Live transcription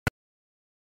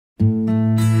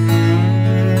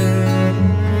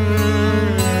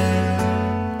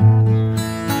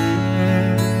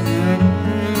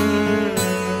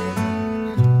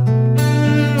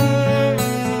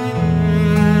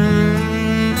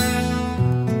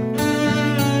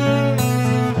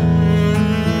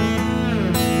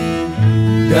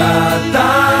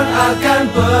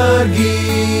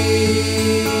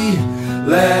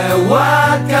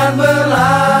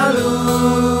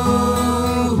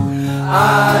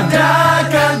Ada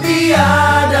kan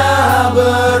tiada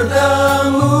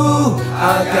bertemu,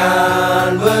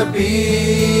 akan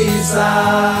berpisah.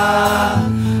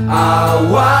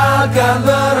 Awal kan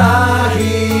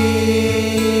berakhir,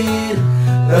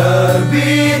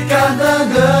 terbit kan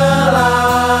tenggelam.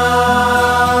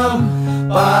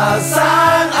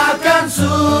 Pasang akan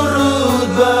surut,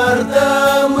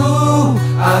 bertemu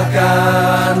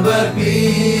akan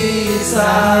berpisah.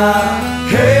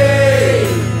 Hey,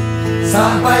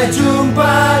 sampai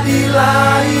jumpa di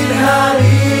lain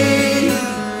hari,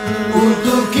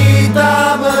 untuk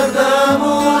kita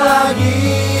bertemu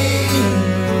lagi.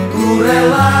 Ku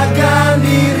relakan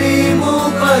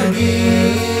dirimu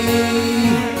pergi,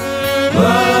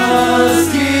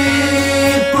 meskipun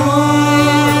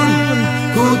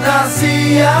ku tak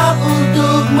siap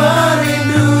untuk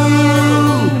merindu.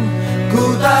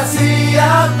 Ku tak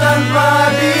siap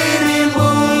tanpa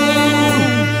dirimu.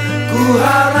 Ku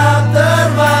harap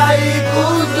terbaik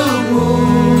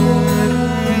untukmu.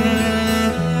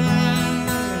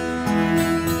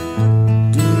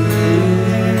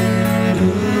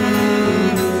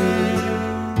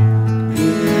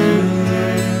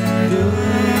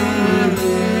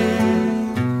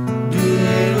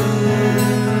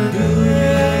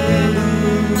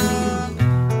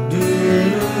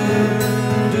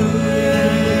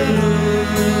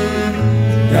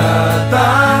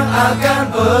 Datang akan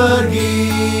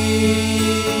pergi,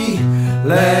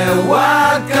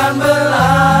 lewatkan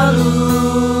berlalu.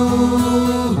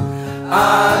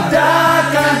 Ada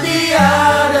kan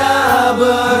tiada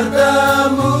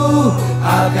bertemu,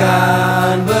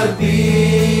 akan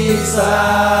berpisah.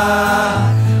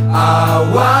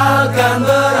 Awal kan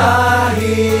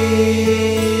berakhir,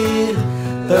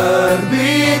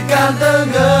 terbit kan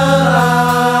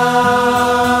tenggelam.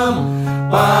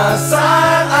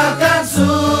 Pasang akan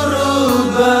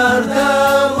surut,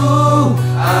 bertemu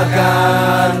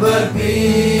akan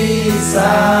berpisah.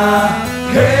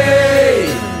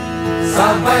 Hey,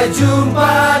 sampai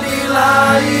jumpa di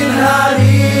lain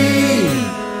hari,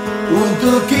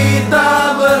 untuk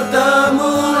kita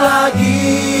bertemu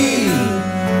lagi.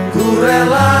 Ku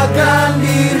relakan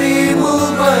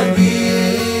dirimu pergi,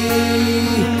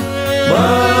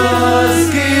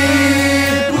 meskipun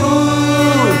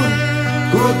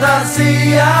ku tak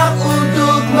siap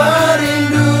untuk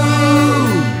merindu.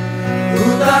 Ku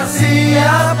tak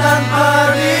siap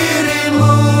tanpa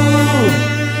dirimu.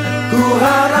 Ku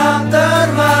harap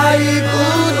terbaik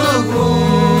untukmu.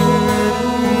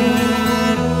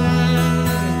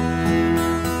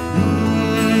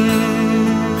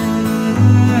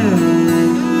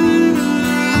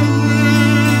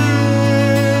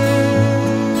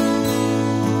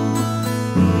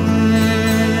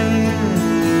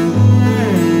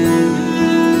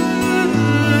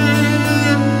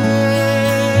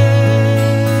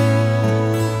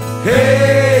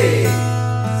 Hey,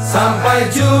 sampai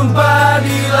jumpa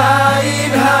di lain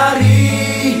hari,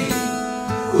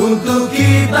 untuk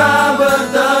kita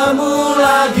bertemu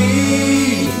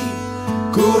lagi.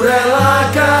 Ku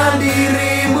relakan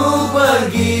dirimu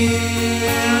pergi,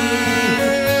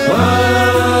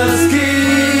 meskipun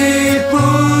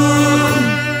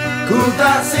ku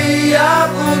tak siap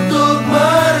untuk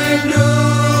merindu.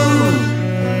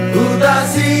 Ku tak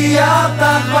siap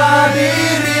tanpa dirimu.